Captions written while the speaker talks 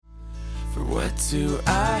For what do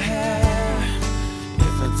I have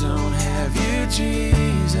if I don't have you,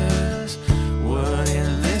 Jesus? What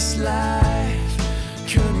in this life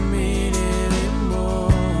could mean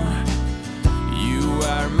anymore? You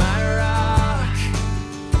are my rock,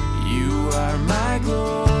 you are my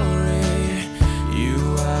glory, you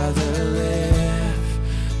are the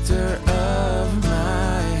lifter of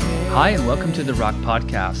my head. Hi, and welcome to the Rock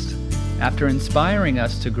Podcast. After inspiring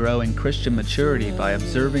us to grow in Christian maturity by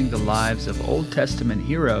observing the lives of Old Testament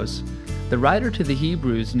heroes, the writer to the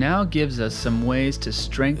Hebrews now gives us some ways to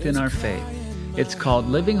strengthen our faith. It's called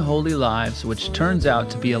Living Holy Lives, which turns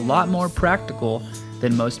out to be a lot more practical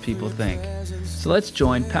than most people think. So let's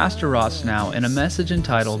join Pastor Ross now in a message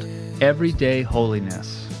entitled Everyday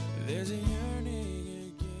Holiness.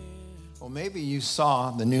 Well, maybe you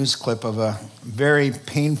saw the news clip of a very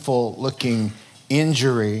painful looking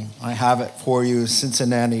injury. I have it for you.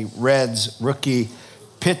 Cincinnati Reds rookie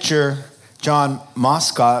pitcher Jon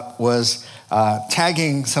Moscot was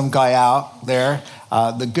tagging some guy out there.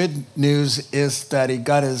 The good news is that he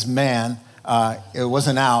got his man. It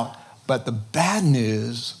wasn't out. But the bad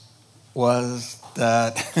news was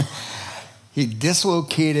that he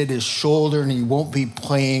dislocated his shoulder and he won't be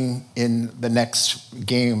playing in the next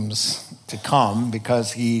games to come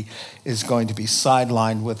because he is going to be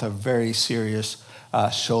sidelined with a very serious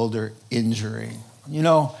shoulder injury. You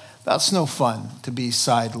know, that's no fun to be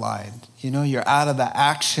sidelined. You know, you're out of the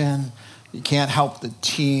action. You can't help the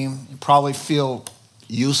team. You probably feel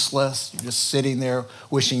useless. You're just sitting there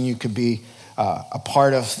wishing you could be a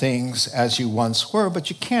part of things as you once were, but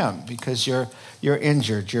you can't because you're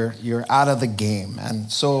injured. You're out of the game. And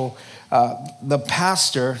so the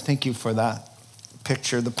pastor, thank you for that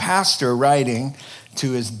picture, the pastor writing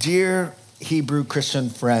to his dear Hebrew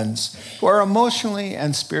Christian friends who are emotionally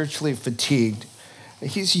and spiritually fatigued,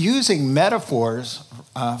 he's using metaphors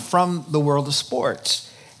from the world of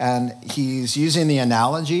sports. And he's using the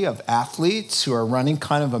analogy of athletes who are running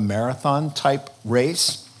kind of a marathon type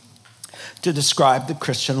race to describe the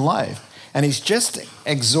Christian life. And he's just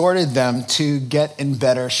exhorted them to get in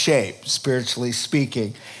better shape, spiritually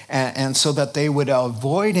speaking, and so that they would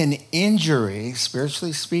avoid an injury,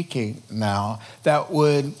 spiritually speaking now, that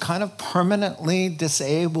would kind of permanently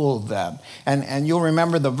disable them. And you'll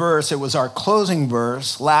remember the verse. It was our closing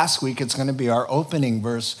verse last week. It's going to be our opening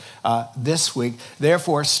verse this week.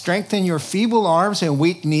 Therefore, strengthen your feeble arms and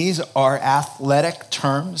weak knees are athletic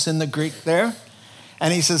terms in the Greek there.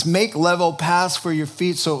 And he says, make level paths for your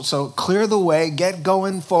feet. So clear the way, get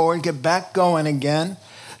going forward, get back going again,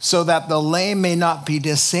 so that the lame may not be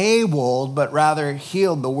disabled, but rather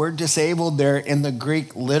healed. The word disabled there in the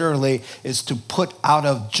Greek literally is to put out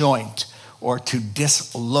of joint or to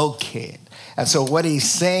dislocate. And so what he's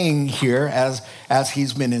saying here, as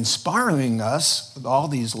he's been inspiring us, all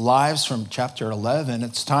these lives from chapter 11,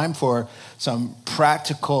 it's time for some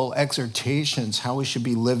practical exhortations, how we should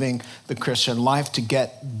be living the Christian life to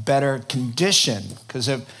get better conditioned. Because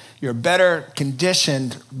if you're better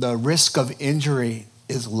conditioned, the risk of injury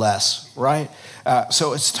is less, right?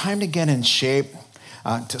 So it's time to get in shape,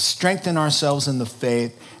 to strengthen ourselves in the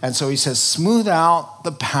faith. And so he says, smooth out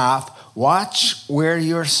the path. Watch where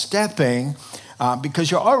you're stepping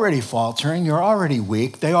because you're already faltering. You're already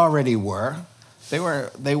weak. They already were. They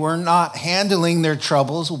were not handling their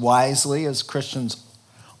troubles wisely as Christians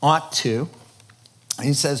ought to. And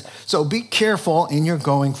he says, so be careful in your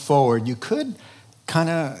going forward. You could kind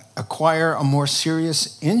of acquire a more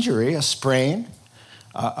serious injury, a sprain,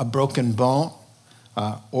 a broken bone,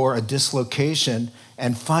 or a dislocation,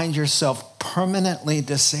 and find yourself permanently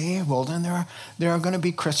disabled. And there are going to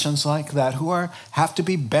be Christians like that who have to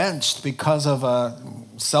be benched because of a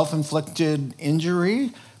self-inflicted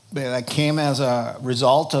injury that came as a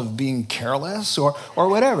result of being careless or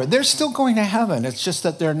whatever. They're still going to heaven. It's just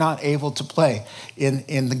that they're not able to play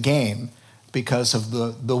in the game because of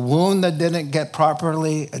the wound that didn't get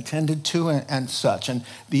properly attended to and such. And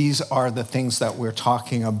these are the things that we're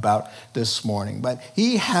talking about this morning. But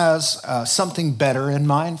he has something better in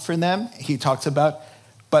mind for them. He talks about,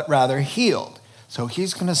 but rather healed. So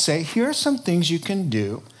he's going to say, here are some things you can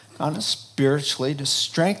do kind of spiritually to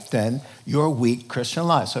strengthen your weak Christian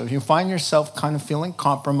life. So if you find yourself kind of feeling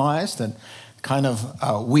compromised and kind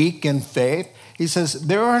of weak in faith, he says,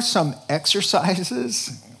 there are some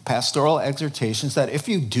exercises, pastoral exhortations that if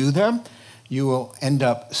you do them, you will end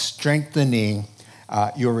up strengthening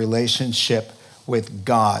your relationship with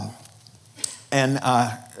God. And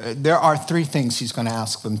there are three things he's going to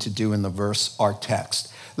ask them to do in the verse, our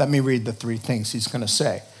text. Let me read the three things he's going to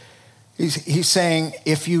say. He's saying,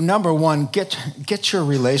 if you, number one, get your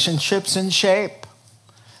relationships in shape.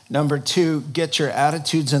 Number two, get your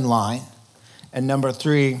attitudes in line. And number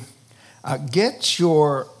 3, get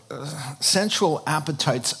your sensual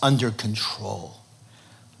appetites under control.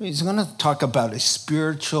 He's going to talk about a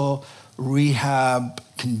spiritual rehab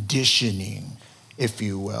conditioning, if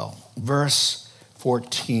you will. Verse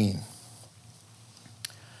 14.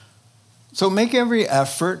 So make every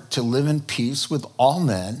effort to live in peace with all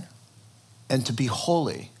men and to be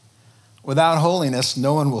holy. Without holiness,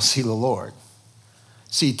 no one will see the Lord.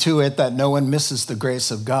 See to it that no one misses the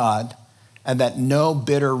grace of God and that no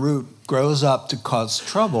bitter root grows up to cause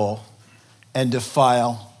trouble and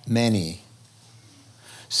defile many.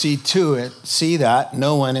 See that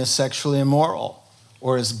no one is sexually immoral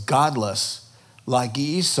or is godless like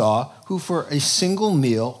Esau, who for a single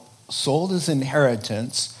meal sold his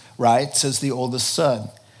inheritance, right, says the oldest son.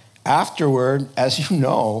 Afterward, as you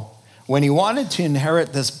know, when he wanted to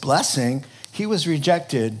inherit this blessing, he was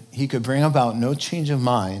rejected. He could bring about no change of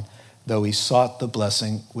mind, though he sought the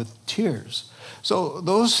blessing with tears. So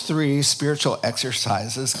those 3 spiritual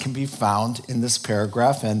exercises can be found in this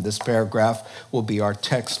paragraph, and this paragraph will be our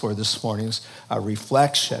text for this morning's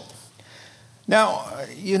reflection. Now,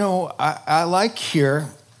 I like here,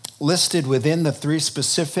 listed within the 3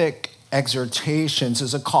 specific exhortations,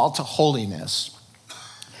 is a call to holiness,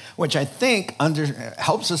 which I think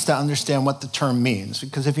helps us to understand what the term means.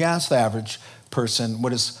 Because if you ask the average person, what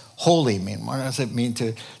does holy mean? What does it mean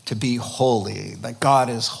to be holy, that God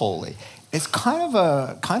is holy? It's kind of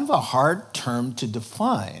a hard term to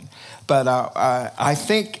define. But I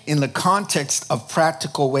think in the context of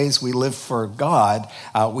practical ways we live for God,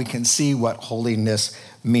 we can see what holiness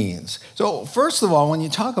means. So first of all,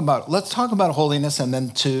 let's talk about holiness and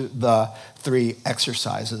then to the 3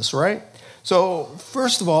 exercises, right? So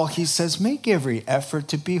first of all, he says, make every effort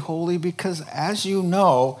to be holy because as you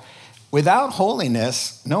know, without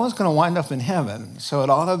holiness, no one's going to wind up in heaven. So it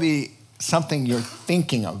ought to be something you're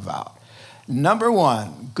thinking about. Number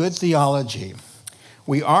 1, good theology.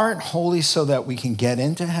 We aren't holy so that we can get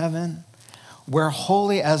into heaven. We're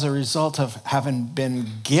holy as a result of having been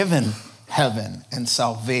given heaven and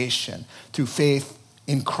salvation through faith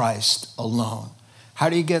in Christ alone. How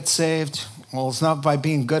do you get saved? Well, it's not by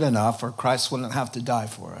being good enough, or Christ wouldn't have to die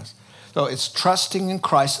for us. So it's trusting in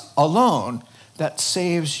Christ alone that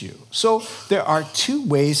saves you. So there are 2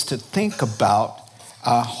 ways to think about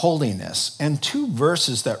holiness, and 2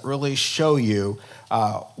 verses that really show you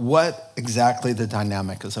what exactly the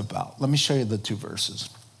dynamic is about. Let me show you the 2 verses.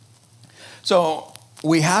 So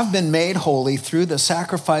we have been made holy through the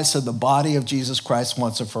sacrifice of the body of Jesus Christ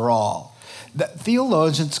once and for all. The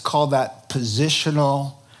theologians call that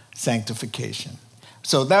positional sanctification.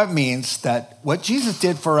 So that means that what Jesus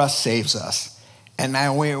did for us saves us. And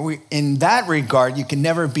now we in that regard, you can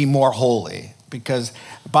never be more holy because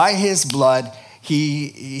by his blood,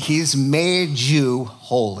 he's made you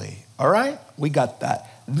holy. All right? We got that.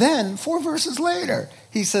 Then 4 verses later,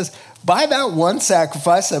 he says, by that one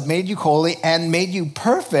sacrifice that made you holy and made you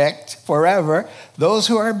perfect forever, those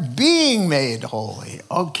who are being made holy.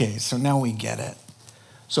 Okay, so now we get it.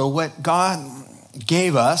 So what God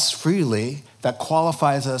gave us freely that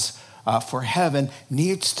qualifies us for heaven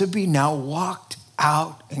needs to be now walked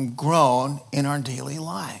out and grown in our daily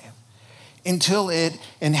life until it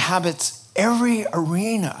inhabits every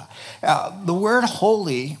arena. The word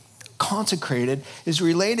holy, consecrated, is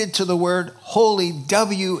related to the word holy,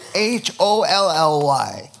 W-H-O-L-L-Y.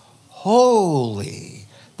 Holy.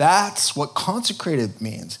 That's what consecrated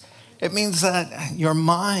means. It means that your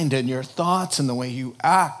mind and your thoughts and the way you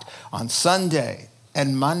act on Sunday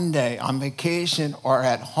and Monday, on vacation or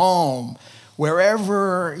at home,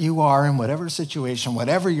 wherever you are in whatever situation,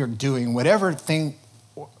 whatever you're doing, whatever thing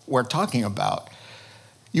we're talking about,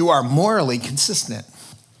 you are morally consistent.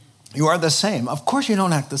 You are the same. Of course, you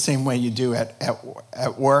don't act the same way you do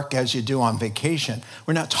at work as you do on vacation.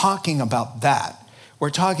 We're not talking about that. We're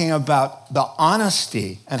talking about the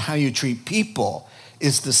honesty and how you treat people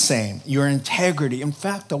is the same. Your integrity. In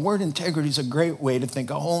fact, the word integrity is a great way to think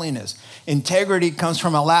of holiness. Integrity comes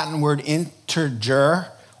from a Latin word integer,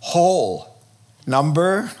 whole.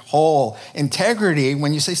 Number, whole. Integrity,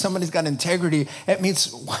 when you say somebody's got integrity, it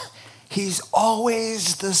means he's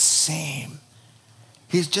always the same.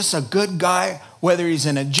 He's just a good guy, whether he's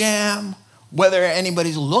in a jam, whether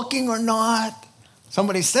anybody's looking or not.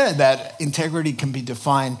 Somebody said that integrity can be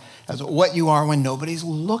defined as what you are when nobody's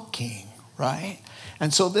looking, right?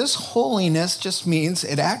 And so this holiness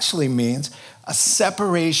it actually means a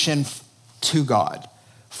separation to God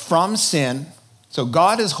from sin. So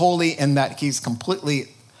God is holy in that he's completely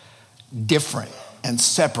different and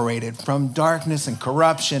separated from darkness and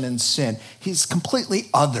corruption and sin. He's completely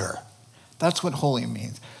other. That's what holy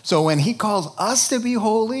means. So when he calls us to be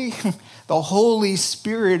holy, the Holy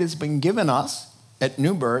Spirit has been given us at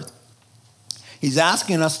new birth. He's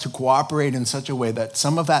asking us to cooperate in such a way that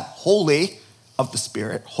some of that holy of the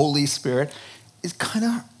Spirit, Holy Spirit, is kind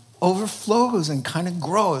of overflows and kind of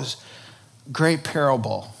grows. Great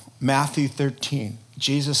parable, Matthew 13,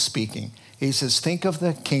 Jesus speaking. He says, think of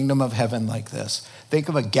the kingdom of heaven like this. Think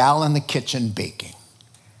of a gal in the kitchen baking.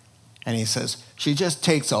 And he says, she just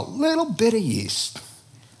takes a little bit of yeast,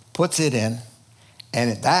 puts it in,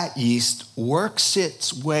 and that yeast works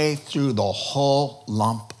its way through the whole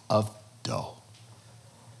lump of dough.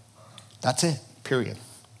 That's it, period.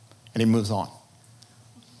 And he moves on.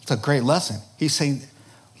 It's a great lesson. He's saying,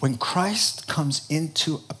 when Christ comes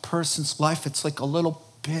into a person's life, it's like a little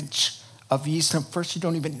pinch of yeast. And at first, you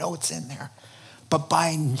don't even know it's in there. But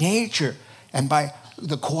by nature and by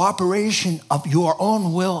the cooperation of your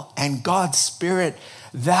own will and God's Spirit,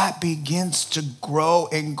 that begins to grow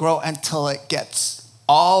and grow until it gets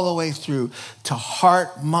all the way through to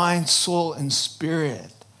heart, mind, soul, and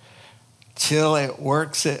spirit, till it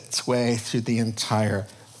works its way through the entire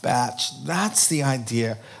batch. That's the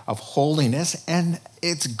idea of holiness. And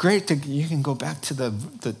it's great to, you can go back to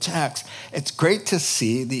the text. It's great to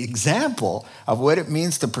see the example of what it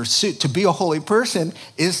means to pursue, to be a holy person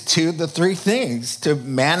is to the three things: to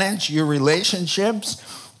manage your relationships,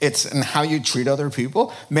 it's in how you treat other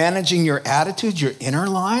people, managing your attitude, your inner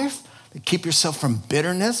life, to keep yourself from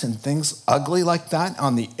bitterness and things ugly like that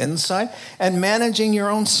on the inside, and managing your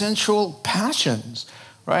own sensual passions.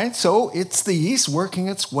 Right? So it's the yeast working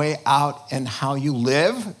its way out in how you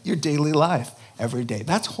live your daily life every day.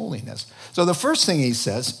 That's holiness. So the first thing he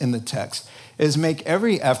says in the text is make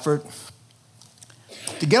every effort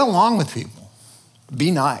to get along with people.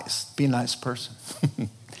 Be nice. Be a nice person. It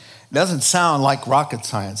doesn't sound like rocket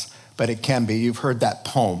science, but it can be. You've heard that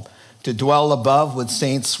poem. To dwell above with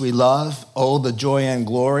saints we love, oh, the joy and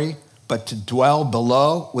glory. But to dwell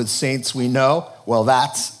below with saints we know, well,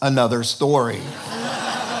 that's another story.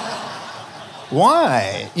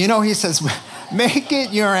 Why? You know, he says, make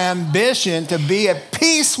it your ambition to be at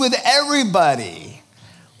peace with everybody.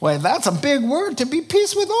 Well, that's a big word, to be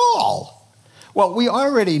peace with all. Well, we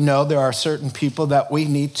already know there are certain people that we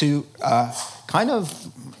need to kind of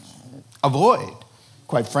avoid.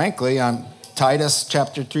 Quite frankly, on Titus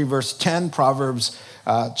chapter 3, verse 10, Proverbs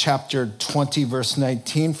chapter 20, verse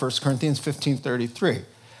 19, 1 Corinthians 15:33.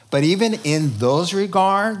 But even in those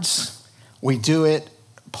regards, we do it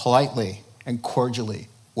politely and cordially,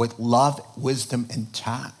 with love, wisdom, and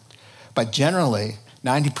tact. But generally,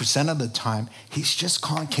 90% of the time, he's just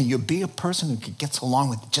calling, can you be a person who gets along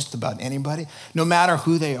with just about anybody, no matter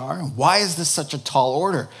who they are? And why is this such a tall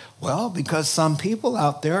order? Well, because some people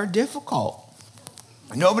out there are difficult.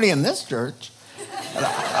 Nobody in this church.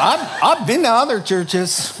 I've been to other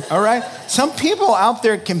churches, all right? Some people out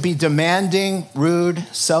there can be demanding, rude,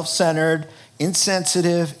 self-centered,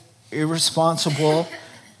 insensitive, irresponsible,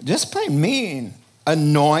 just plain mean,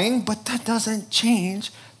 annoying, but that doesn't change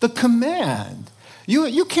the command.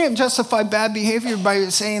 You can't justify bad behavior by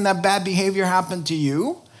saying that bad behavior happened to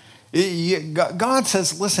you. God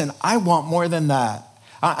says, listen, I want more than that.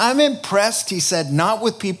 I'm impressed, he said, not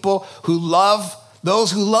with people who love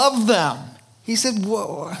those who love them. He said,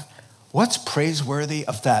 whoa, what's praiseworthy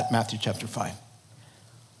of that, Matthew chapter 5?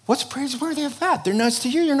 What's praiseworthy of that? They're nice to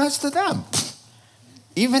you, you're nice to them.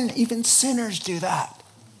 Even sinners do that.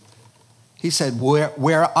 He said,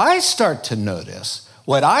 where I start to notice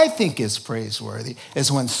what I think is praiseworthy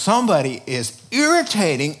is when somebody is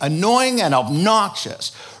irritating, annoying, and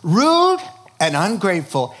obnoxious, rude and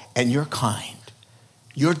ungrateful, and you're kind.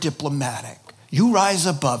 You're diplomatic. You rise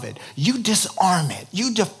above it. You disarm it.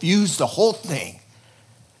 You diffuse the whole thing.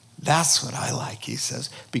 That's what I like, he says,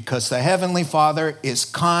 because the Heavenly Father is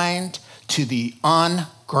kind to the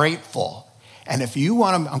ungrateful. And if you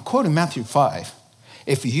want to, I'm quoting Matthew 5,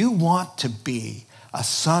 if you want to be a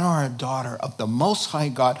son or a daughter of the Most High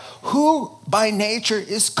God, who by nature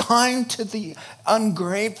is kind to the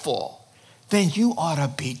ungrateful, then you ought to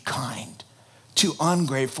be kind to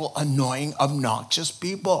ungrateful, annoying, obnoxious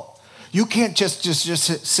people. You can't just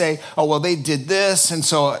say, oh, well, they did this, and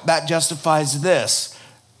so that justifies this.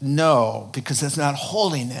 No, because that's not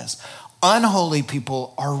holiness. Unholy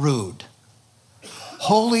people are rude.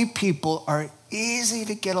 Holy people are easy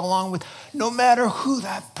to get along with, no matter who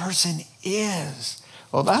that person is.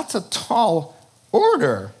 Well, that's a tall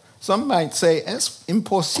order. Some might say, es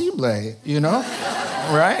imposible, you know,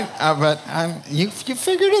 right? But you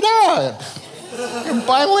figured it out. You're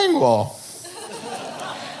bilingual.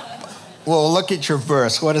 Well, look at your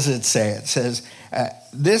verse. What does it say? It says,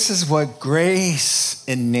 This is what grace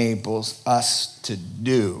enables us to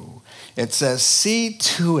do. It says, see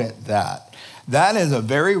to it that. That is a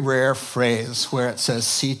very rare phrase where it says,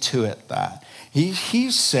 see to it that.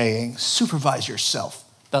 He's saying, supervise yourself.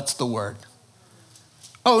 That's the word.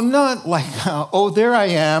 Oh, not like, oh, there I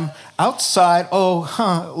am outside.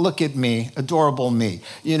 Oh, look at me, adorable me.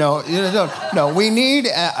 No, we need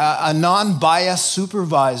a non-biased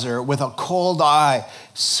supervisor with a cold eye.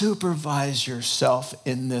 Supervise yourself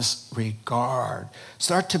in this regard.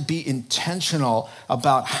 Start to be intentional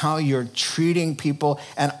about how you're treating people,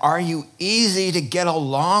 and are you easy to get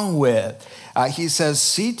along with? He says,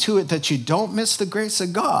 see to it that you don't miss the grace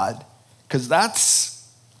of God, because that's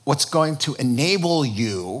what's going to enable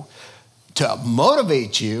you, to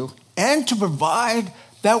motivate you, and to provide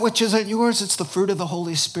that which isn't yours. It's the fruit of the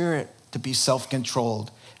Holy Spirit to be self-controlled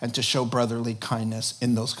and to show brotherly kindness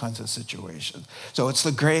in those kinds of situations. So it's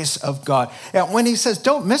the grace of God. And when he says,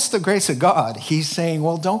 don't miss the grace of God, he's saying,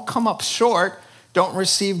 well, don't come up short. Don't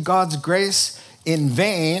receive God's grace in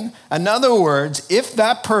vain. In other words, if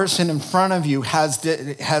that person in front of you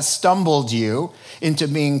has stumbled you into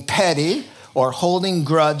being petty, or holding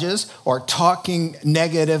grudges, or talking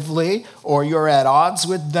negatively, or you're at odds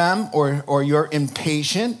with them, or you're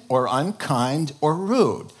impatient, or unkind, or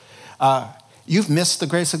rude, you've missed the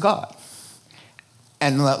grace of God.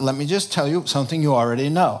 And let me just tell you something you already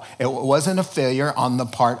know. It wasn't a failure on the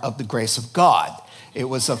part of the grace of God. It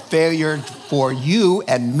was a failure for you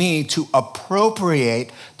and me to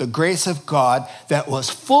appropriate the grace of God that was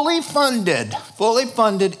fully funded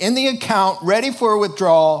in the account, ready for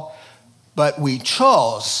withdrawal, but we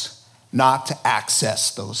chose not to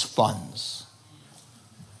access those funds.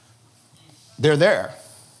 They're there.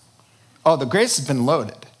 Oh, the grace has been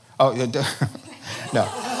loaded. Oh, no.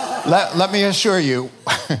 Let me assure you,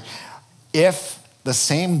 if the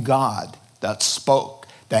same God that spoke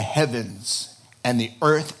the heavens and the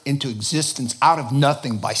earth into existence out of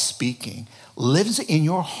nothing by speaking lives in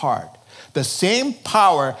your heart, the same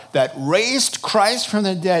power that raised Christ from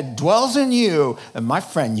the dead dwells in you. And my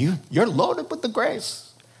friend, you're loaded with the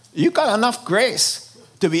grace. You got enough grace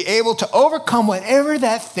to be able to overcome whatever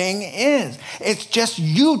that thing is. It's just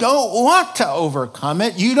you don't want to overcome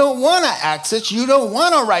it. You don't want to access. You don't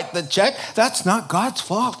want to write the check. That's not God's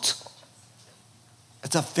fault.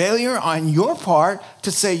 It's a failure on your part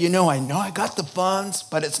to say, I know I got the funds,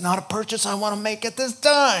 but it's not a purchase I want to make at this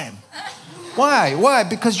time. Why?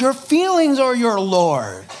 Because your feelings are your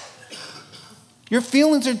Lord. Your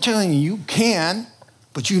feelings are telling you can,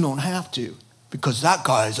 but you don't have to, because that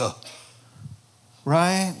guy's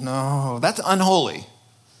right? No, that's unholy.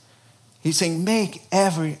 He's saying, make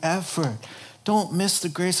every effort. Don't miss the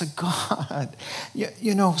grace of God.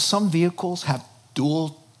 Some vehicles have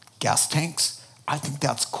dual gas tanks. I think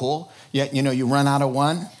that's cool. You run out of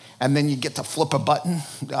one, and then you get to flip a button.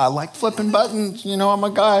 I like flipping buttons. I'm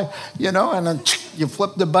a guy, and then you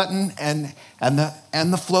flip the button and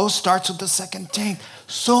the flow starts with the second tank.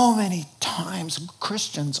 So many times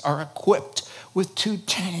Christians are equipped with two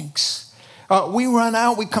tanks. We run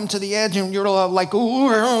out, we come to the edge, and you're like,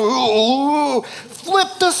 ooh, flip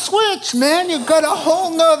the switch, man. You've got a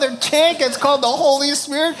whole nother tank. It's called the Holy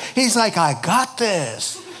Spirit. He's like, I got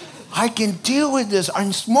this. I can deal with this.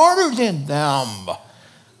 I'm smarter than them.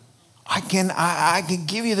 I can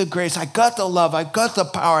give you the grace. I got the love. I got the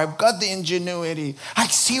power. I've got the ingenuity. I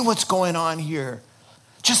see what's going on here.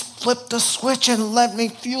 Just flip the switch and let me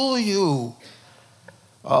fuel you.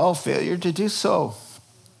 Oh, failure to do so.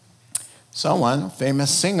 Someone, a famous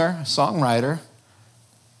singer, songwriter,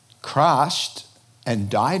 crashed and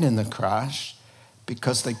died in the crash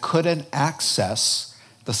because they couldn't access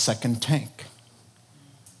the second tank.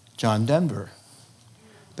 John Denver.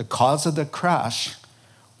 The cause of the crash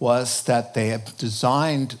was that they had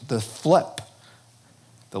designed the flip,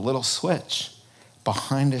 the little switch,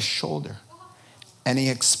 behind his shoulder. And he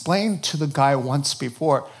explained to the guy once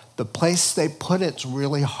before, the place they put it's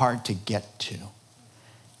really hard to get to.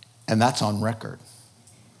 And that's on record.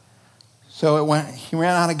 So he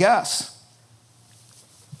ran out of gas.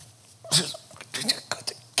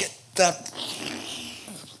 Get that.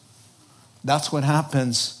 That's what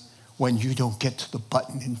happens when you don't get to the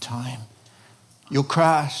button in time. You'll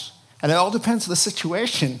crash. And it all depends on the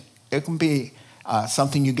situation. It can be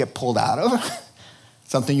something you get pulled out of,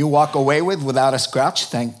 something you walk away with without a scratch,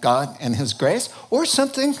 thank God and his grace, or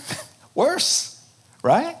something worse,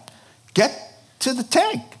 right? Get to the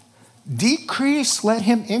tank. Decrease, let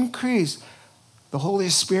him increase. The Holy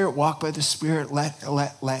Spirit, walk by the Spirit,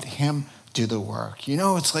 let him do the work. You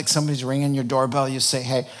know, it's like somebody's ringing your doorbell. You say,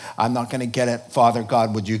 hey, I'm not going to get it. Father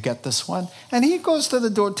God, would you get this one? And he goes to the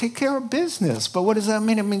door, take care of business. But what does that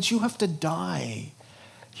mean? It means you have to die.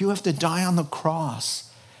 You have to die on the cross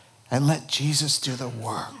and let Jesus do the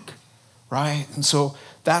work, right? And so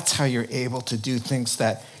that's how you're able to do things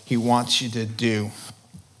that he wants you to do.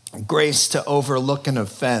 Grace to overlook an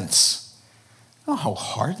offense. You know how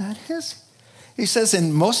hard that is? He says,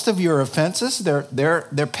 in most of your offenses,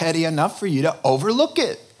 they're petty enough for you to overlook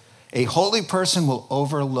it. A holy person will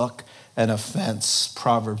overlook an offense.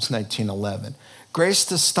 Proverbs 19:11. Grace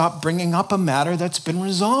to stop bringing up a matter that's been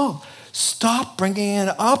resolved. Stop bringing it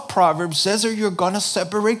up, Proverbs says, or you're going to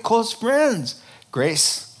separate close friends.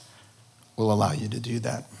 Grace will allow you to do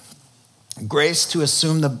that. Grace to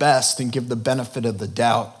assume the best and give the benefit of the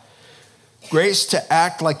doubt. Grace to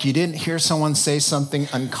act like you didn't hear someone say something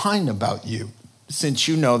unkind about you, since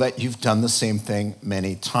you know that you've done the same thing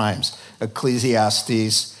many times.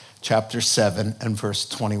 Ecclesiastes chapter 7 and verse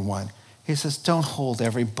 21. He says, don't hold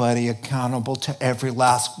everybody accountable to every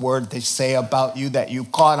last word they say about you that you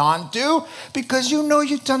caught on to, because you know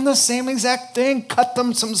you've done the same exact thing. Cut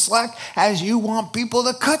them some slack as you want people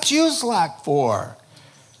to cut you slack for.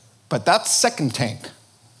 But that's second tank.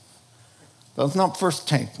 That's not first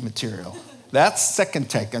tank material. That's second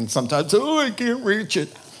tank. And sometimes, I can't reach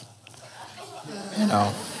it. You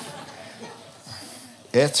know,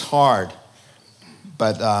 it's hard,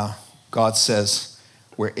 but God says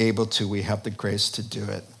we're able to, we have the grace to do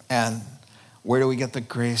it. And where do we get the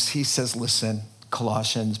grace? He says, listen,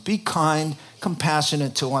 Colossians, be kind,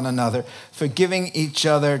 compassionate to one another, forgiving each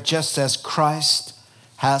other just as Christ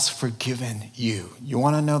has forgiven you. You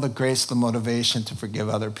want to know the grace, the motivation to forgive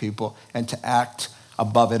other people and to act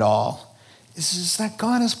above it all? Is just that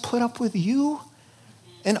God has put up with you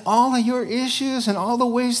in all of your issues and all the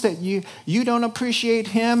ways that you don't appreciate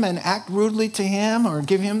him and act rudely to him or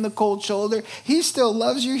give him the cold shoulder. He still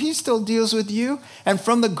loves you. He still deals with you. And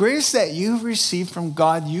from the grace that you've received from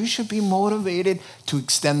God, you should be motivated to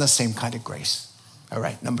extend the same kind of grace. All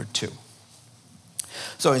right, number 2.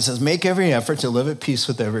 So he says, make every effort to live at peace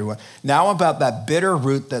with everyone. Now about that bitter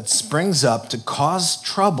root that springs up to cause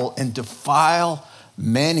trouble and defile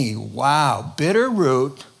many. Wow, bitter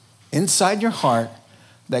root inside your heart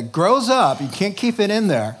that grows up, you can't keep it in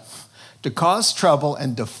there, to cause trouble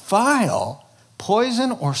and defile, poison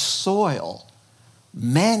or soil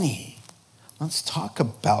many. Let's talk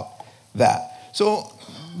about that. So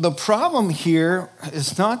the problem here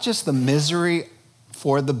is not just the misery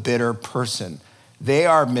for the bitter person. They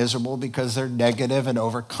are miserable because they're negative and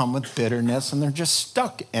overcome with bitterness and they're just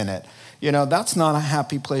stuck in it. You know, that's not a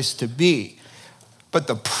happy place to be. But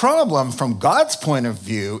the problem from God's point of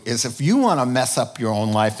view is if you want to mess up your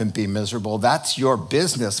own life and be miserable, that's your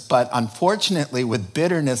business. But unfortunately, with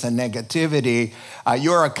bitterness and negativity,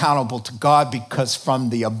 you're accountable to God, because from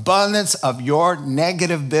the abundance of your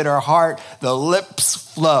negative, bitter heart, the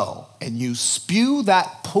lips flow. And you spew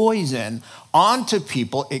that poison onto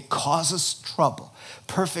people, it causes trouble.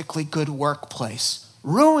 Perfectly good workplace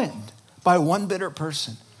ruined by one bitter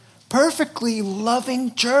person. Perfectly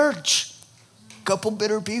loving church. Couple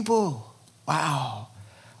bitter people. Wow.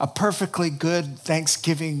 A perfectly good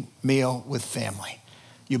Thanksgiving meal with family.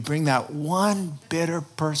 You bring that one bitter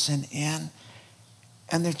person in,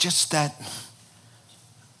 and they're just that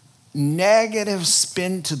negative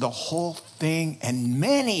spin to the whole thing, and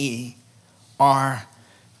many are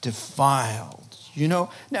defiled. You know,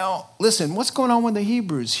 now listen, what's going on with the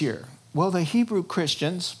Hebrews here? Well, the Hebrew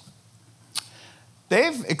Christians,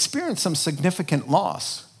 they've experienced some significant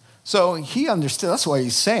loss. So he understood, that's why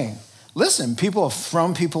he's saying, listen, people have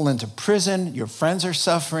thrown people into prison. Your friends are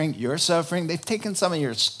suffering. You're suffering. They've taken some of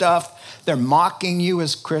your stuff. They're mocking you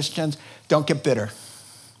as Christians. Don't get bitter.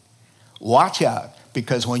 Watch out,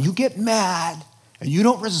 because when you get mad and you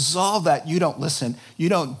don't resolve that, you don't listen, you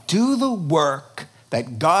don't do the work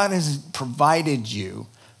that God has provided you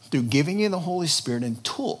through giving you the Holy Spirit and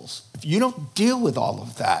tools. If you don't deal with all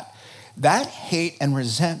of that, that hate and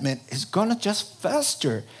resentment is going to just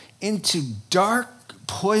fester into dark,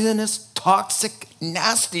 poisonous, toxic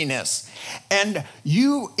nastiness. And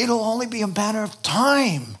it'll only be a matter of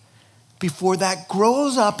time before that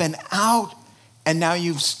grows up and out, and now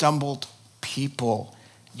you've stumbled people.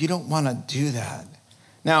 You don't want to do that.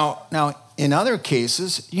 Now, in other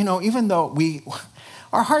cases, you know, even though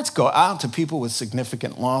our hearts go out to people with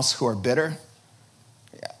significant loss who are bitter,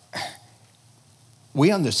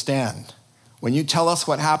 we understand. When you tell us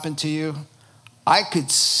what happened to you, I could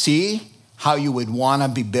see how you would want to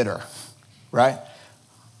be bitter, right?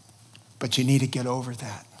 But you need to get over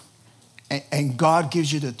that. And God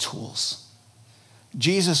gives you the tools.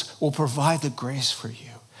 Jesus will provide the grace for you.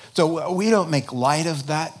 So we don't make light of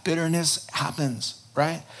that. Bitterness happens,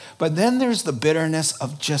 right? But then there's the bitterness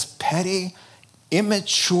of just petty,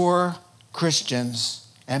 immature Christians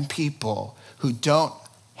and people who don't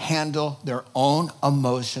handle their own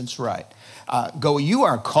emotions right. You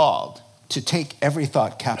are called to take every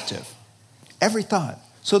thought captive. Every thought.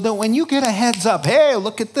 So that when you get a heads up, hey,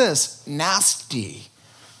 look at this, nasty,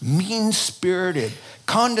 mean-spirited,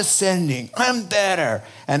 condescending, I'm better,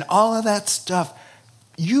 and all of that stuff,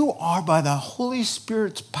 you are by the Holy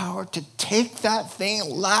Spirit's power to take that thing,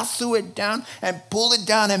 lasso it down, and pull it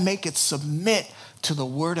down and make it submit to the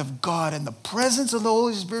Word of God. And the presence of the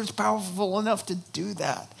Holy Spirit is powerful enough to do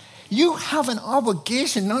that. You have an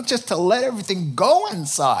obligation not just to let everything go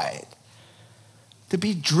inside, to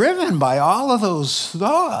be driven by all of those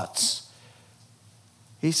thoughts.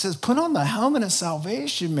 He says, put on the helmet of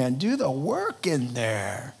salvation, man. Do the work in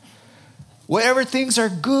there. Whatever things are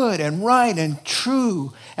good and right and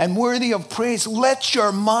true and worthy of praise, let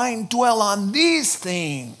your mind dwell on these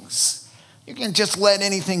things. You can just let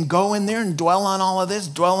anything go in there and dwell on all of this,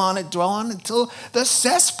 dwell on it until the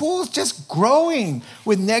cesspool is just growing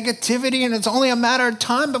with negativity, and it's only a matter of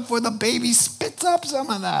time before the baby spits up some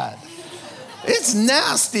of that. It's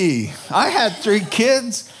nasty. I had 3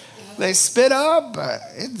 kids. They spit up.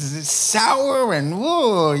 It's sour and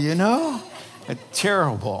whoa, It's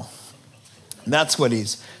terrible. That's what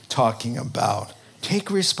he's talking about.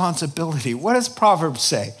 Take responsibility. What does Proverbs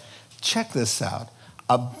say? Check this out.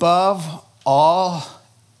 Above all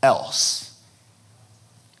else,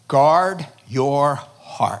 guard your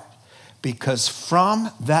heart, because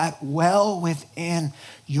from that well within,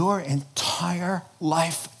 your entire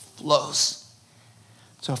life flows.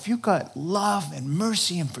 So if you've got love and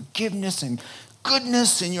mercy and forgiveness and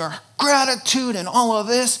goodness and your gratitude and all of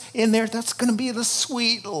this in there, that's going to be the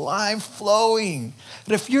sweet life flowing.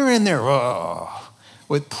 But if you're in there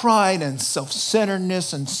with pride and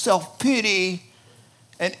self-centeredness and self-pity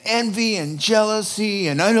and envy and jealousy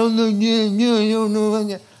and I don't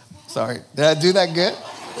know. Sorry, did I do that good?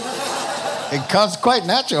 It comes quite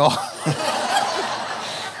natural.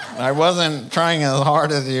 I wasn't trying as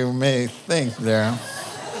hard as you may think there.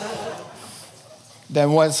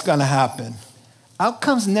 Then what's going to happen? Out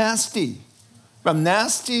comes nasty. From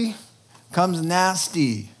nasty comes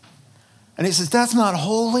nasty. And he says, that's not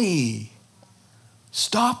holy.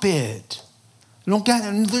 Stop it.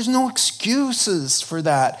 There's no excuses for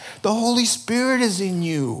that. The Holy Spirit is in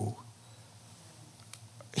you.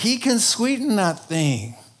 He can sweeten that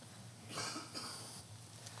thing.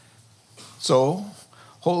 So,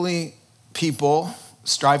 holy people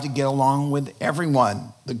strive to get along with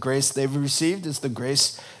everyone. The grace they've received is the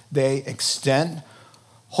grace they extend.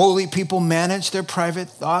 Holy people manage their private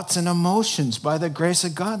thoughts and emotions by the grace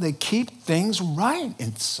of God. They keep things right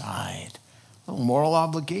inside. A moral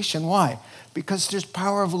obligation. Why? Because there's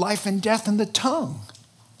power of life and death in the tongue,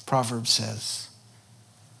 Proverbs says.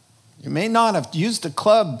 You may not have used a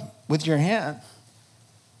club with your hand,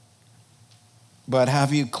 but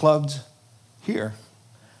have you clubbed here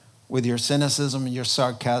with your cynicism, your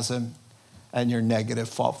sarcasm, and your negative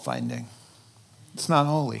fault finding? It's not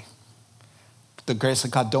holy. The grace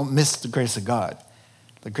of God, don't miss the grace of God.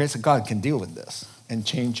 The grace of God can deal with this and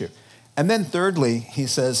change you. And then thirdly, he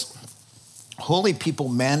says, holy people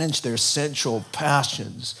manage their sensual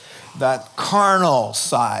passions, that carnal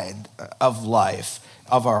side of life,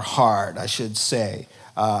 of our heart, I should say,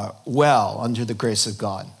 well under the grace of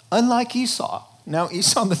God. Unlike Esau. Now,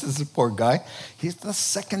 Esau, this is a poor guy. He's the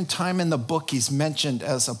second time in the book he's mentioned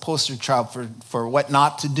as a poster child for what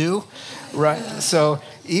not to do, right? So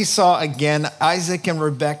Esau, again, Isaac and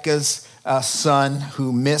Rebekah's son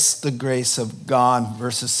who missed the grace of God,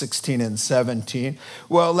 verses 16 and 17.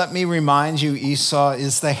 Well, let me remind you, Esau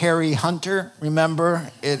is the hairy hunter, remember?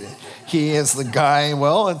 He is the guy,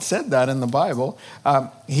 well, it said that in the Bible.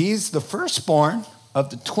 He's the firstborn of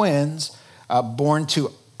the twins born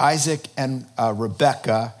to Isaac and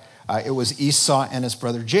Rebekah. It was Esau and his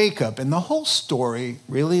brother Jacob. And the whole story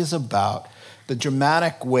really is about the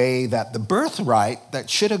dramatic way that the birthright that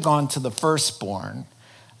should have gone to the firstborn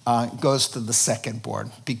goes to the secondborn,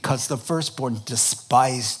 because the firstborn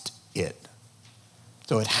despised it.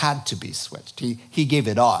 So it had to be switched. He gave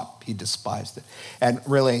it up. He despised it. And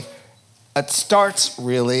really, it starts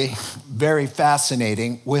really very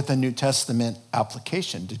fascinating with a New Testament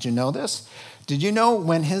application. Did you know this? Did you know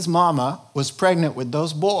when his mama was pregnant with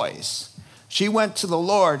those boys, she went to the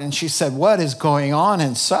Lord and she said, what is going on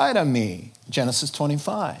inside of me? Genesis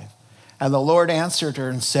 25. And the Lord answered her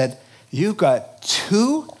and said, you got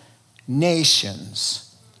 2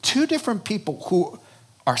 nations, 2 different people who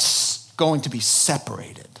are going to be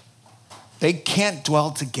separated. They can't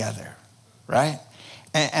dwell together, right?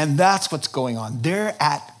 And that's what's going on. They're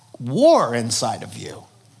at war inside of you.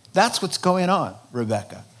 That's what's going on,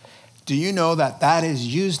 Rebecca. Do you know that is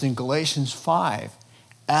used in Galatians 5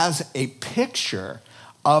 as a picture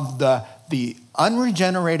of the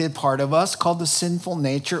unregenerated part of us called the sinful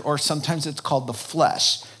nature, or sometimes it's called the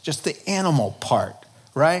flesh, just the animal part,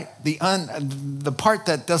 right? The part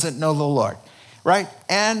that doesn't know the Lord, right?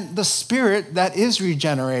 And the spirit that is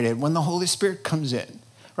regenerated when the Holy Spirit comes in,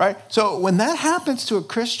 right? So when that happens to a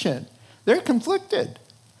Christian, they're conflicted.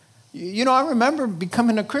 You know, I remember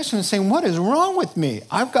becoming a Christian and saying, what is wrong with me?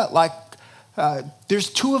 I've got there's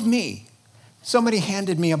two of me. Somebody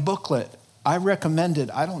handed me a booklet. I recommend it.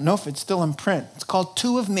 I don't know if it's still in print. It's called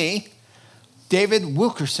Two of Me. David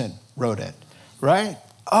Wilkerson wrote it, right?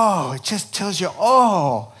 Oh, it just tells you,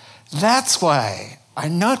 that's why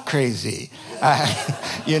I'm not crazy.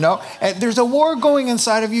 You know, and there's a war going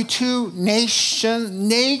inside of you, two natures,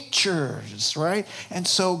 right? And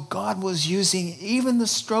so God was using even the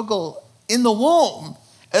struggle in the womb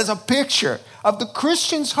as a picture of the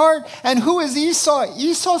Christian's heart. And who is Esau?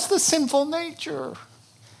 Esau's the sinful nature,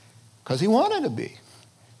 because he wanted to be.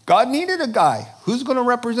 God needed a guy. Who's going to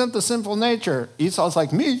represent the sinful nature? Esau's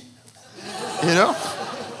like me, you know?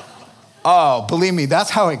 Oh, believe me,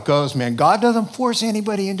 that's how it goes, man. God doesn't force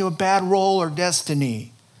anybody into a bad role or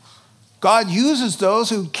destiny. God uses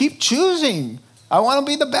those who keep choosing. I want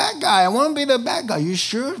to be the bad guy. I want to be the bad guy. You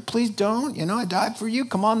sure? Please don't. You know, I died for you.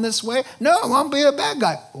 Come on this way. No, I want to be the bad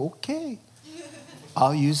guy. Okay.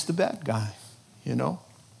 I'll use the bad guy, you know?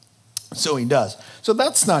 So he does. So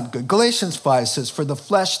that's not good. Galatians 5 says, for the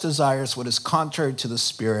flesh desires what is contrary to the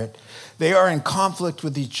spirit. They are in conflict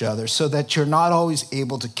with each other so that you're not always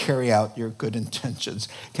able to carry out your good intentions.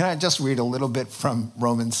 Can I just read a little bit from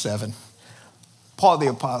Romans 7? Paul the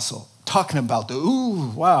Apostle talking about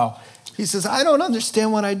he says, I don't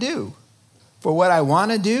understand what I do. For what I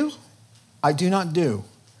want to do, I do not do.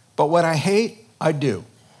 But what I hate, I do.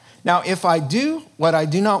 Now, if I do what I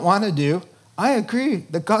do not want to do, I agree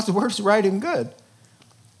that God's word is right and good.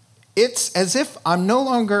 It's as if I'm no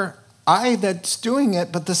longer I that's doing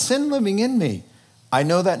it, but the sin living in me. I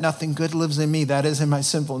know that nothing good lives in me, that is in my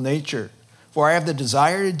sinful nature. For I have the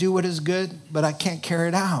desire to do what is good, but I can't carry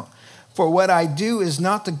it out. For what I do is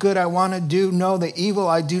not the good I want to do. No, the evil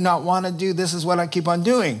I do not want to do. This is what I keep on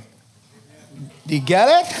doing. Do you get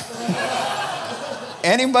it?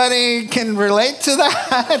 Anybody can relate to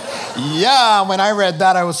that? Yeah, when I read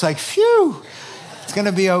that, I was like, phew, it's going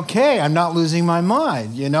to be okay. I'm not losing my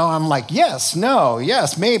mind. You know, I'm like, yes, no,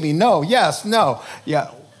 yes, maybe, no, yes, no.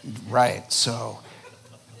 Yeah, right. So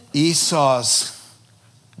Esau's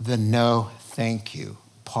the no thank you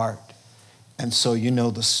part. And so you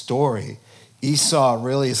know the story. Esau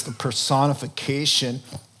really is the personification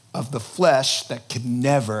of the flesh that can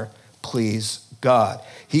never please God.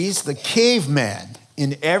 He's the caveman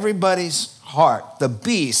in everybody's heart, the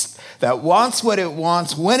beast that wants what it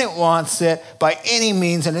wants, when it wants it, by any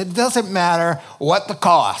means, and it doesn't matter what the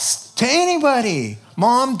cost. To anybody,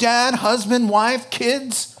 mom, dad, husband, wife,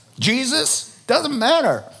 kids, Jesus, doesn't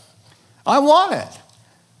matter. I want it,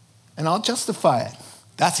 and I'll justify it.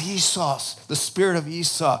 That's Esau's, the spirit of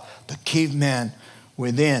Esau, the caveman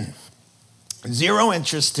within. Zero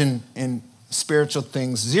interest in spiritual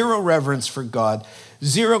things, zero reverence for God,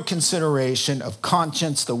 zero consideration of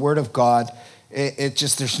conscience, the word of God.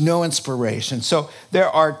 There's no inspiration. So there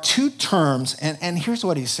are two terms, and here's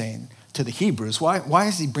what he's saying to the Hebrews. Why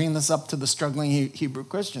is he bringing this up to the struggling Hebrew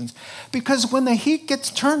Christians? Because when the heat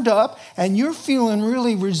gets turned up and you're feeling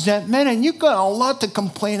really resentment and you've got a lot to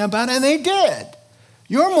complain about, and they did,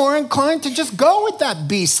 you're more inclined to just go with that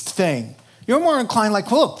beast thing. You're more inclined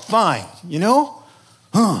like, well, look, fine, you know?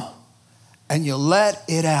 And you let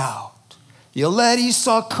it out. You let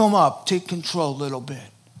Esau come up, take control a little bit.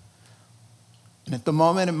 And at the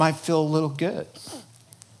moment, it might feel a little good.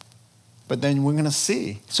 But then we're going to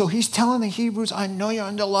see. So he's telling the Hebrews, I know you're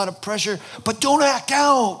under a lot of pressure, but don't act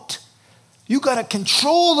out. You got to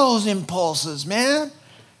control those impulses, man.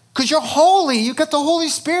 Because you're holy. You got the Holy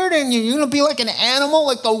Spirit in you. You're going to be like an animal,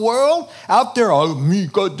 like the world out there. Oh, me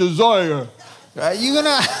got desire. Right? You're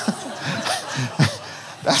going to...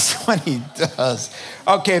 That's what he does.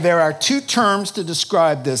 Okay, there are two terms to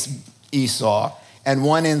describe this Esau and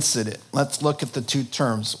one incident. Let's look at the two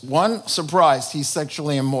terms. One, surprised, he's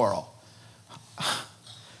sexually immoral.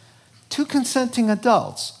 Two consenting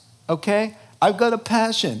adults, okay? I've got a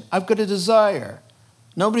passion. I've got a desire.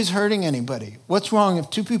 Nobody's hurting anybody. What's wrong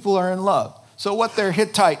if two people are in love? So what, they're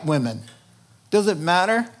Hittite women. Does it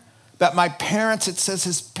matter that my parents, it says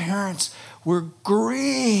his parents, were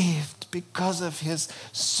grieved because of his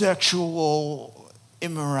sexual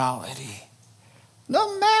immorality.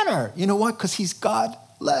 No matter. You know what? Because he's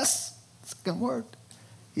godless. Second word.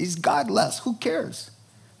 He's godless. Who cares?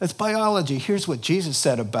 It's biology. Here's what Jesus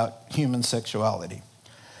said about human sexuality.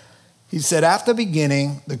 He said, at the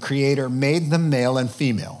beginning, the Creator made them male and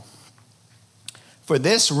female. For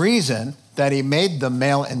this reason, that he made them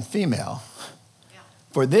male and female,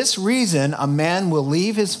 for this reason, a man will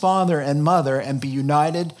leave his father and mother and be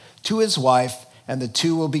united to his wife, and the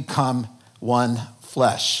two will become one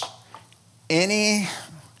flesh. Any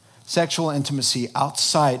sexual intimacy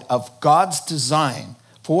outside of God's design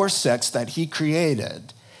for sex that he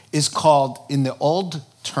created is called, in the old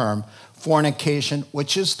term, fornication,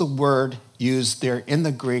 which is the word used there in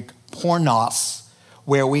the Greek, pornos,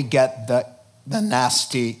 where we get the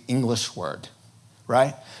nasty English word,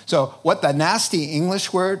 right? So what the nasty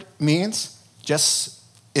English word means,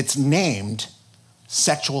 it's named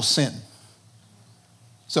sexual sin.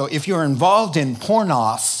 So if you're involved in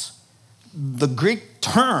pornos, the Greek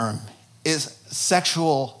term is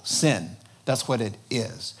sexual sin. That's what it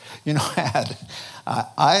is. You know,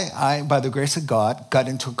 I by the grace of God, got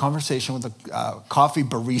into a conversation with a coffee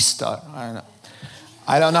barista.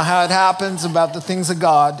 I don't know how it happens about the things of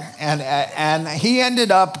God. And he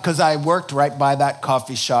ended up, because I worked right by that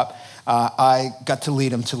coffee shop, I got to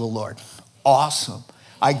lead him to the Lord. Awesome.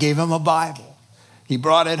 I gave him a Bible. He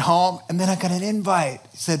brought it home, and then I got an invite.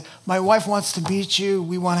 He said, my wife wants to meet you.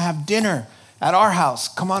 We want to have dinner at our house.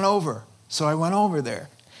 Come on over. So I went over there.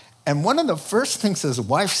 And one of the first things his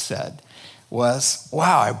wife said was,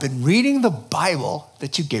 wow, I've been reading the Bible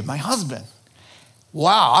that you gave my husband.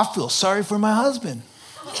 Wow, I feel sorry for my husband.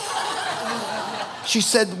 She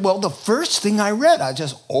said, well, the first thing I read, I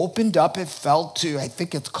just opened up, it fell to, I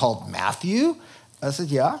think it's called Matthew. I said,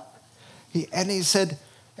 yeah. And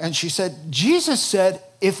she said, Jesus said,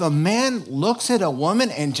 if a man looks at a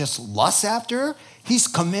woman and just lusts after her, he's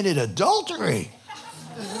committed adultery.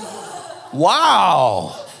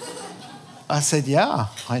 Wow. I said, yeah,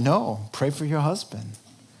 I know. Pray for your husband.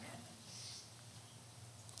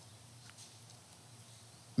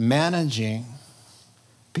 Managing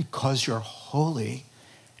because you're holy.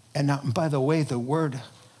 And by the way, the word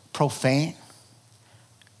profane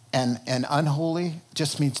and unholy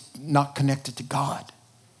just means not connected to God,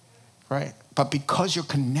 right? But because you're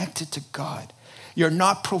connected to God, you're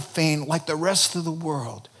not profane like the rest of the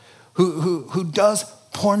world who does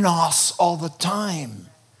pornos all the time.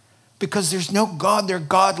 Because there's no God, they're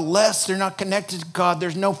godless, they're not connected to God,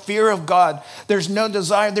 there's no fear of God, there's no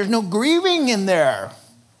desire, there's no grieving in there.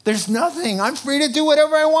 There's nothing. I'm free to do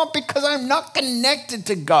whatever I want because I'm not connected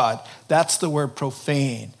to God. That's the word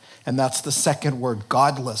profane. And that's the second word,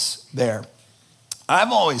 godless, there.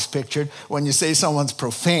 I've always pictured, when you say someone's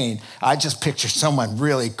profane, I just picture someone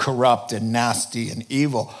really corrupt and nasty and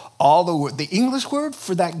evil. The English word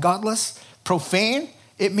for that godless, profane,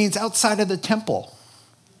 it means outside of the temple.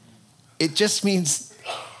 It just means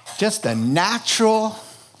just a natural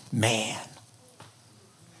man,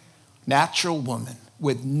 natural woman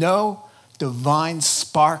with no divine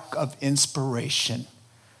spark of inspiration,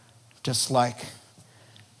 just like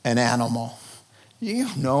an animal. You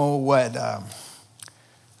know what?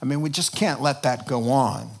 We just can't let that go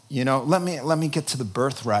on. You know, let me get to the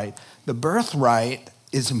birthright. The birthright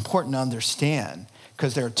is important to understand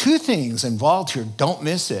because there are two things involved here. Don't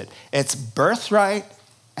miss it. It's birthright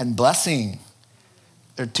and blessing.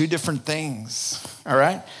 They're two different things, all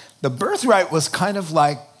right? The birthright was kind of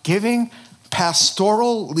like giving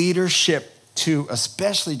pastoral leadership to,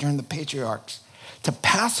 especially during the patriarchs, to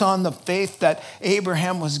pass on the faith that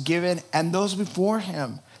Abraham was given and those before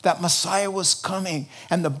him, that Messiah was coming.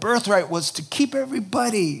 And the birthright was to keep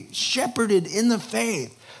everybody shepherded in the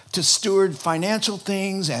faith, to steward financial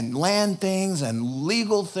things and land things and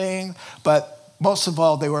legal things, but most of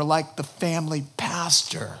all, they were like the family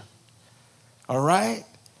pastor, all right?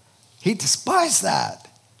 He despised that.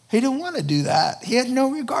 He didn't want to do that. He had no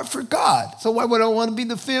regard for God. So why would I want to be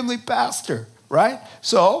the family pastor, right?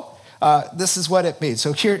 So this is what it means.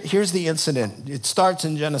 So here's the incident. It starts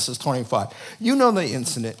in Genesis 25. You know the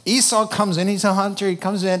incident. Esau comes in. He's a hunter. He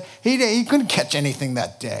comes in. He couldn't catch anything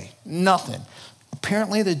that day. Nothing.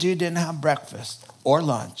 Apparently the dude didn't have breakfast or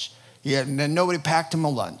lunch. Nobody packed him a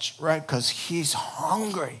lunch, right? Because he's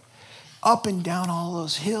hungry. Up and down all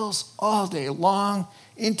those hills all day long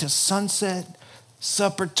into sunset.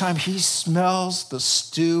 Supper time, he smells the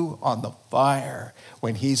stew on the fire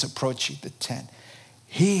when he's approaching the tent.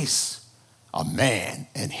 He's a man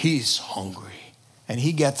and he's hungry. And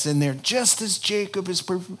he gets in there just as Jacob is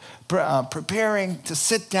preparing to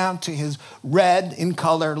sit down to his red in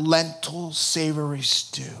color lentil savory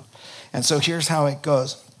stew. And so here's how it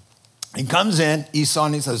goes. He comes in, Esau,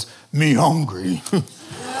 and he says, me hungry.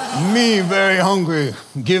 Me very hungry.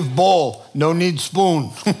 Give bowl, no need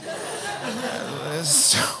spoon.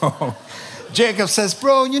 So Jacob says,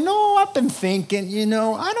 bro, I've been thinking,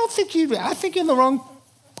 I think you're the wrong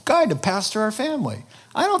guy to pastor our family.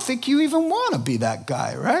 I don't think you even want to be that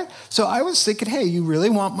guy, right? So I was thinking, hey, you really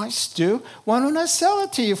want my stew? Why don't I sell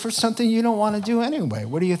it to you for something you don't want to do anyway?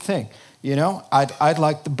 What do you think? I'd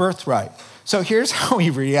like the birthright. So here's how he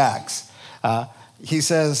reacts. He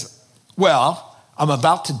says, well, I'm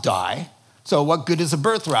about to die, so what good is a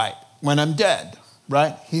birthright when I'm dead,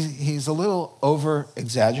 right? He's a little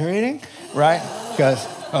over-exaggerating, right? Because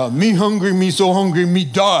me hungry, me so hungry, me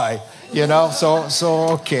die, So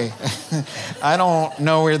okay. I don't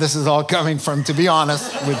know where this is all coming from, to be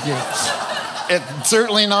honest with you. It's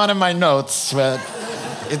certainly not in my notes, but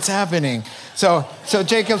it's happening. So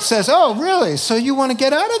Jacob says, oh, really? So you want to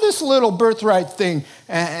get out of this little birthright thing?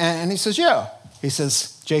 And he says, yeah.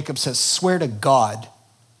 Jacob says, swear to God.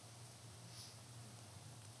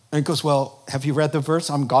 And he goes, well, have you read the verse?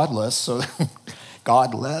 I'm godless, so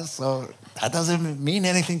godless, so that doesn't mean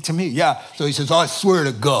anything to me. Yeah, so he says, I swear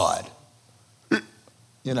to God.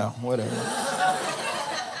 Whatever.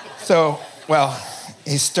 So,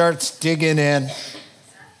 he starts digging in.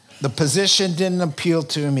 The position didn't appeal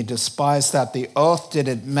to him. He despised that. The oath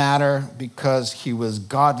didn't matter because he was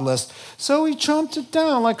godless. So he chomped it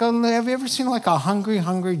down. Have you ever seen a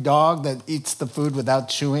hungry dog that eats the food without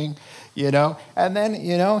chewing? And then,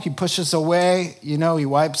 he pushes away. He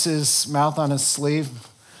wipes his mouth on his sleeve,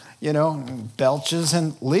 belches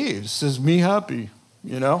and leaves. Says, me happy,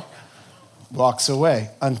 walks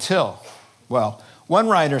away until, one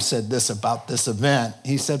writer said this about this event.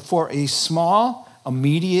 He said, for a small,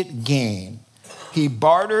 immediate gain, he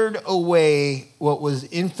bartered away what was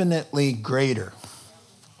infinitely greater.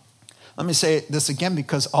 Let me say this again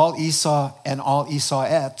because all Esau and all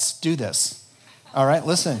Esauettes do this. All right,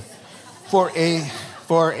 listen.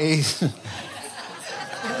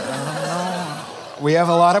 We have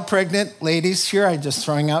a lot of pregnant ladies here. I'm just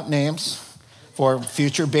throwing out names for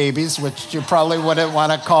future babies, which you probably wouldn't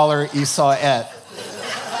want to call her Esauette.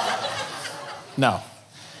 No.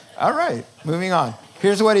 All right, moving on.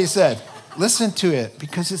 Here's what he said. Listen to it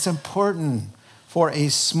because it's important. For a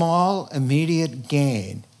small, immediate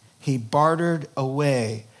gain, he bartered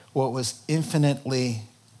away what was infinitely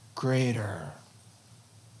greater.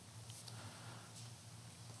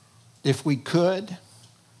 If we could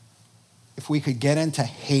get into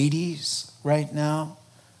Hades right now,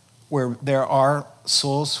 where there are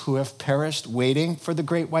souls who have perished waiting for the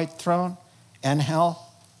great white throne and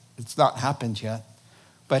hell, it's not happened yet.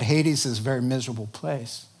 But Hades is a very miserable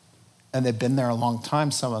place. And they've been there a long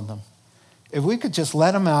time, some of them. If we could just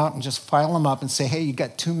let them out and just file them up and say, hey, you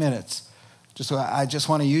got 2 minutes. I just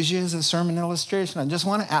want to use you as a sermon illustration. I just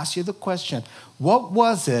want to ask you the question. What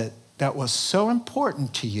was it that was so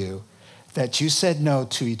important to you that you said no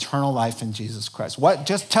to eternal life in Jesus Christ? What?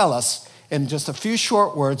 Just tell us in just a few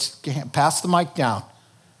short words. Pass the mic down.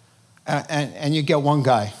 And you get one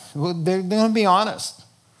guy. They're going to be honest.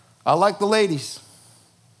 I like the ladies.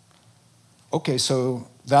 Okay, so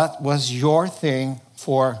that was your thing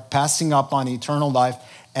for passing up on eternal life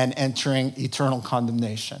and entering eternal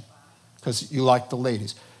condemnation because you like the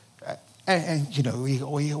ladies. And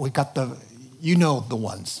we got the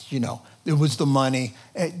ones, It was the money.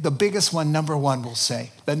 The biggest one, number one, we'll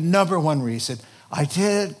say. The number one reason, I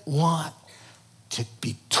didn't want to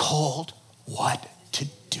be told what to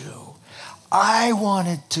do. I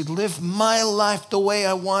wanted to live my life the way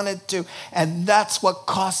I wanted to, and that's what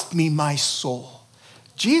cost me my soul.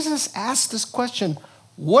 Jesus asked this question,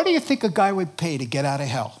 what do you think a guy would pay to get out of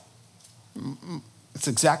hell? It's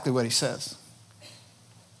exactly what he says.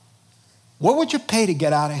 What would you pay to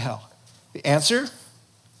get out of hell? The answer?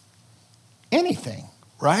 Anything,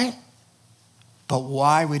 right? But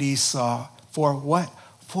why would Esau? For what?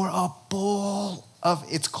 For a bowl of,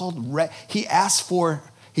 it's called red.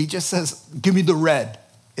 He just says, give me the red.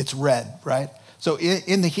 It's red, right? So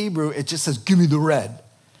in the Hebrew, it just says, give me the red.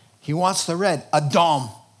 He wants the red, Adam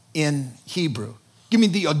in Hebrew. Give me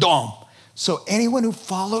the Adam. So anyone who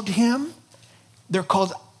followed him, they're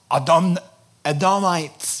called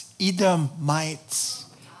Edomites,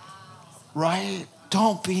 right?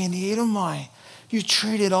 Don't be an Edomite. You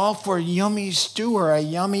trade it all for a yummy stew or a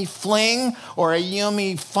yummy fling or a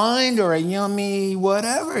yummy find or a yummy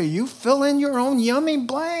whatever. You fill in your own yummy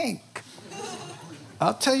blank.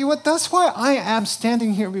 I'll tell you what, that's why I am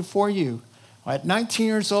standing here before you. At 19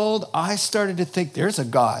 years old, I started to think there's a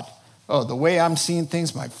God. Oh, the way I'm seeing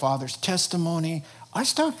things, my father's testimony, I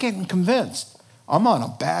start getting convinced. I'm on a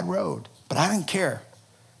bad road, but I didn't care.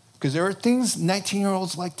 Because there are things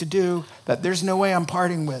 19-year-olds like to do that there's no way I'm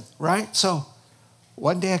parting with, right? So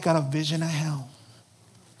one day I got a vision of hell.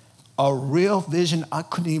 A real vision. I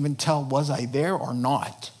couldn't even tell, was I there or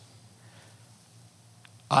not?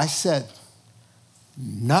 I said,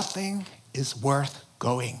 nothing is worth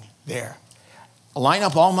going there. I line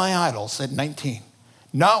up all my idols at 19.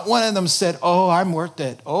 Not one of them said, oh, I'm worth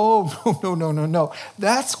it. Oh, no.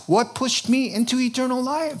 That's what pushed me into eternal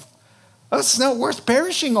life. That's not worth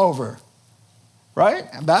perishing over, right?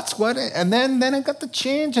 That's what and then I got the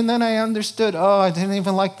change, and then I understood, oh, I didn't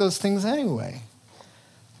even like those things anyway,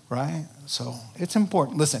 right? So it's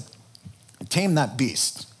important. Listen, tame that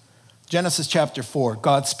beast. Genesis chapter 4,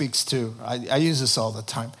 God speaks to, I use this all the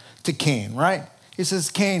time, to Cain, right? He says,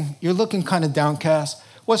 Cain, you're looking kind of downcast.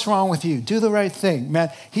 What's wrong with you? Do the right thing,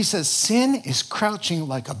 man. He says, sin is crouching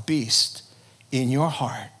like a beast in your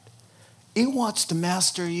heart. It wants to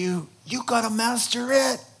master you. You got to master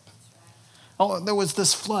it. Oh, there was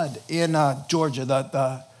this flood in Georgia,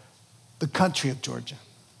 the country of Georgia.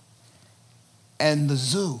 And the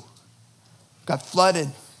zoo got flooded.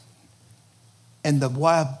 And the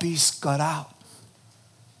wild beasts got out.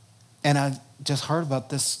 And I just heard about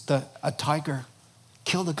this. A tiger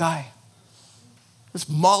killed a guy. Just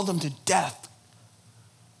mauled him to death.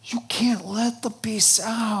 You can't let the beasts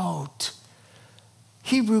out.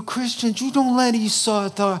 Hebrew Christians, you don't let Esau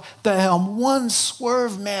at the helm. One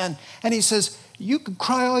swerve, man. And he says, you can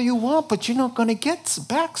cry all you want, but you're not going to get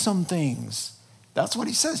back some things. That's what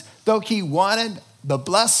he says. Though he wanted the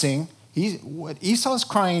blessing, Esau's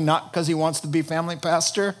crying not because he wants to be family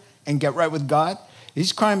pastor and get right with God.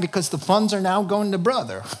 He's crying because the funds are now going to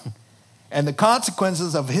brother. And the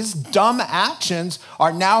consequences of his dumb actions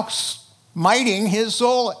are now smiting his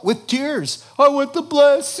soul with tears. I want the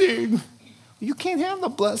blessing. You can't have the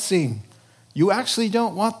blessing. You actually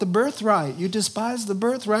don't want the birthright. You despise the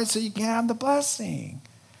birthright, so you can't have the blessing.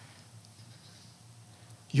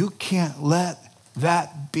 You can't let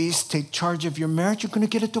that beast take charge of your marriage. You're going to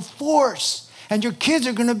get a divorce. And your kids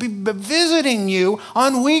are going to be visiting you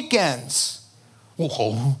on weekends.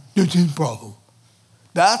 Oh, that's your problem.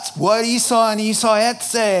 That's what Esau and Esauette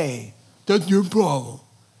say. That's your problem.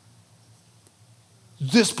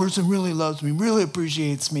 This person really loves me, really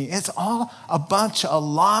appreciates me. It's all a bunch of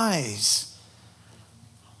lies.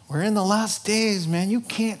 We're in the last days, man. You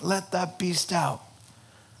can't let that beast out.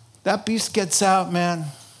 That beast gets out, man,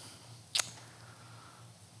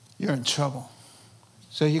 you're in trouble.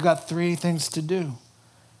 So you got 3 things to do.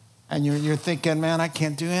 And you're thinking, man, I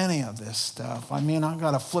can't do any of this stuff. I mean, I've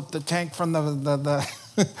got to flip the tank from the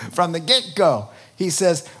from the get-go. He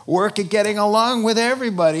says, work at getting along with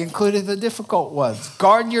everybody, including the difficult ones.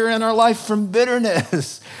 Guard your inner life from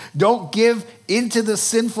bitterness. Don't give into the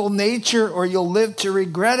sinful nature or you'll live to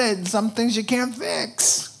regret it. And some things you can't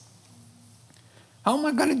fix. How am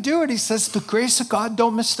I going to do it? He says, the grace of God,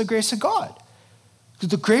 don't miss the grace of God.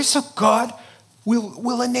 The grace of God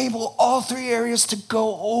will enable all 3 areas to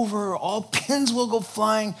go over. All pins will go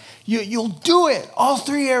flying. You'll do it, all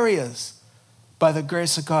 3 areas, by the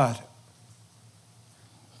grace of God.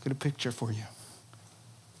 Get a picture for you.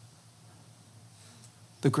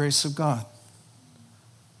 The grace of God.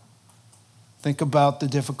 Think about the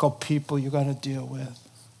difficult people you got to deal with.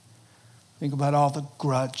 Think about all the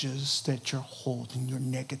grudges that you're holding, your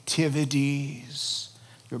negativities,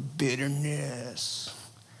 your bitterness.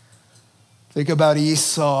 Think about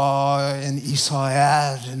Esau and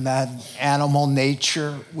Esauette and that animal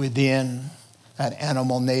nature within, that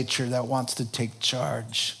animal nature that wants to take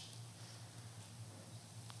charge.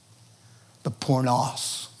 The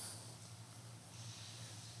pornos.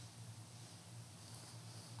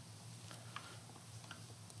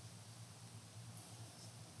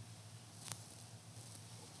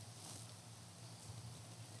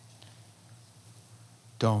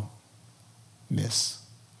 Don't miss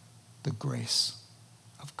the grace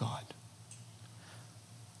of God.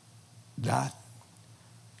 That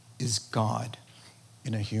is God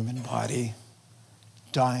in a human body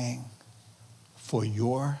dying for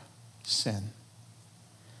your sin,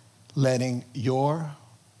 letting your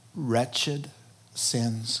wretched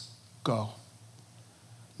sins go.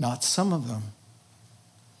 Not some of them,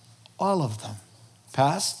 all of them,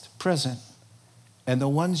 past, present, and the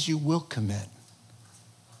ones you will commit,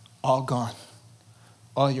 all gone.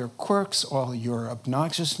 All your quirks, all your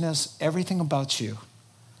obnoxiousness, everything about you,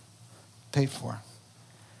 paid for.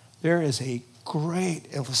 There is a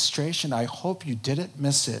great illustration. I hope you didn't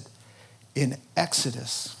miss it in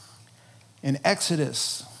Exodus. In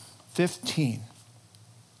Exodus 15,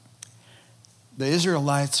 the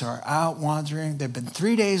Israelites are out wandering. They've been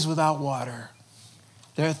 3 days without water.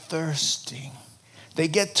 They're thirsting. They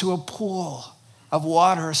get to a pool of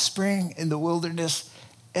water, a spring in the wilderness,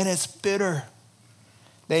 and it's bitter.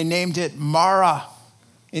 They named it Mara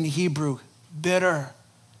in Hebrew, bitter.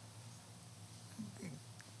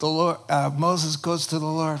 The Lord, Moses goes to the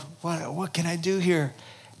Lord, what can I do here?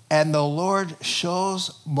 And the Lord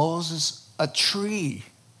shows Moses a tree.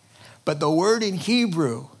 But the word in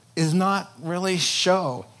Hebrew is not really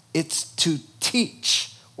show. It's to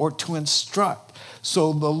teach or to instruct.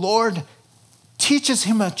 So the Lord teaches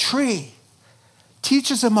him a tree,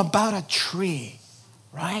 teaches him about a tree,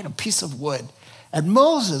 right? A piece of wood. And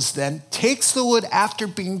Moses then takes the wood after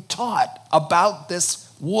being taught about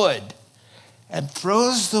this wood and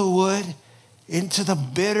throws the wood into the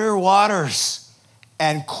bitter waters.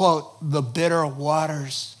 And, quote, the bitter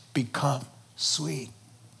waters become sweet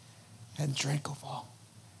and drinkable.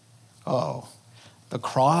 Oh, the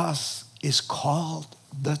cross is called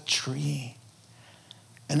the tree.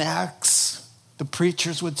 In Acts, the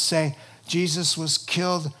preachers would say, Jesus was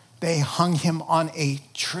killed, they hung him on a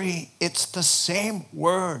tree. It's the same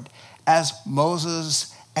word as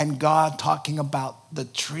Moses and God talking about the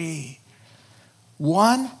tree.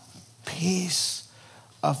 One piece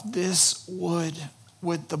of this wood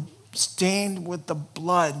stained with the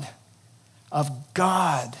blood of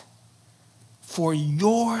God for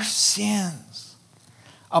your sins,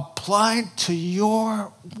 applied to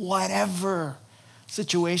your whatever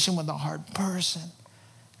situation with a hard person,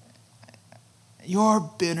 your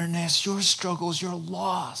bitterness, your struggles, your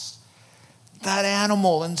loss, that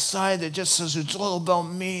animal inside that just says, it's all about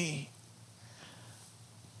me.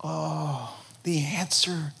 Oh, the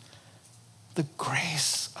answer, the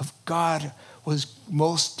grace of God was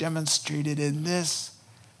most demonstrated in this,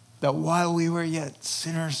 that while we were yet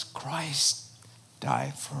sinners, Christ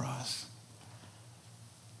died for us.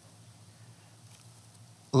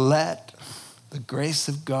 Let the grace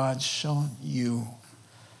of God shown you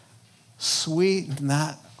sweeten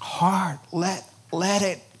that heart. Let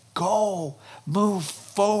it go. Move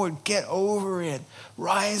forward. Get over it.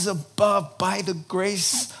 Rise above by the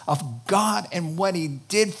grace of God and what he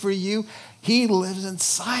did for you. He lives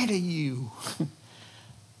inside of you.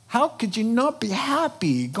 How could you not be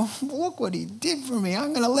happy? Go look what he did for me.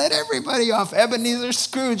 I'm going to let everybody off. Ebenezer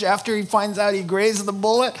Scrooge, after he finds out he grazed the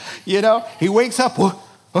bullet, he wakes up. What?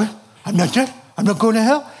 I'm not dead. I'm not going to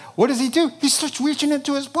hell. What does he do? He starts reaching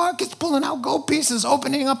into his pockets, pulling out gold pieces,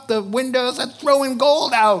 opening up the windows and throwing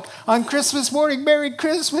gold out on Christmas morning. Merry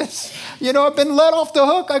Christmas. I've been let off the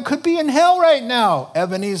hook. I could be in hell right now.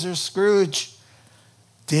 Ebenezer Scrooge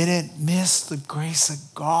didn't miss the grace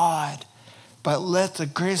of God, but let the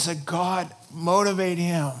grace of God motivate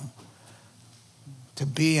him to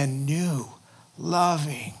be a new,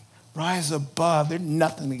 loving, rise above. There's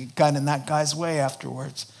nothing that got in that guy's way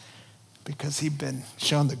afterwards, because he'd been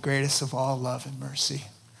shown the greatest of all love and mercy.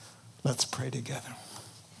 Let's pray together.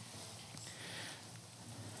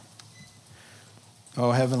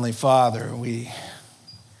 Oh, Heavenly Father, we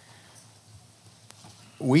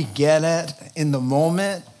get it in the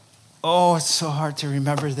moment. Oh, it's so hard to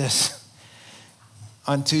remember this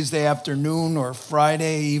on Tuesday afternoon or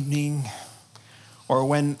Friday evening, or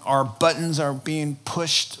when our buttons are being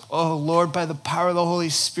pushed. Oh, Lord, by the power of the Holy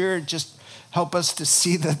Spirit, just help us to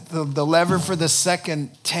see the lever for the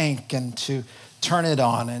second tank and to turn it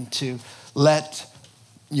on and to let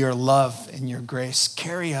your love and your grace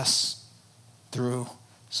carry us through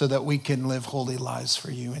so that we can live holy lives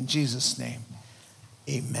for you. In Jesus' name,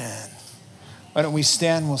 amen. Why don't we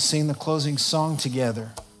stand? We'll sing the closing song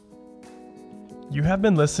together. You have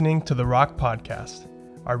been listening to The Rock Podcast.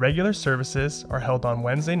 Our regular services are held on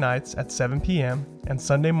Wednesday nights at 7 p.m. and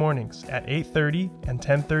Sunday mornings at 8:30 and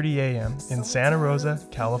 10:30 a.m. in Santa Rosa,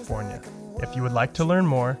 California. If you would like to learn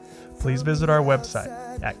more, please visit our website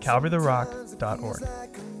at calvarytherock.org.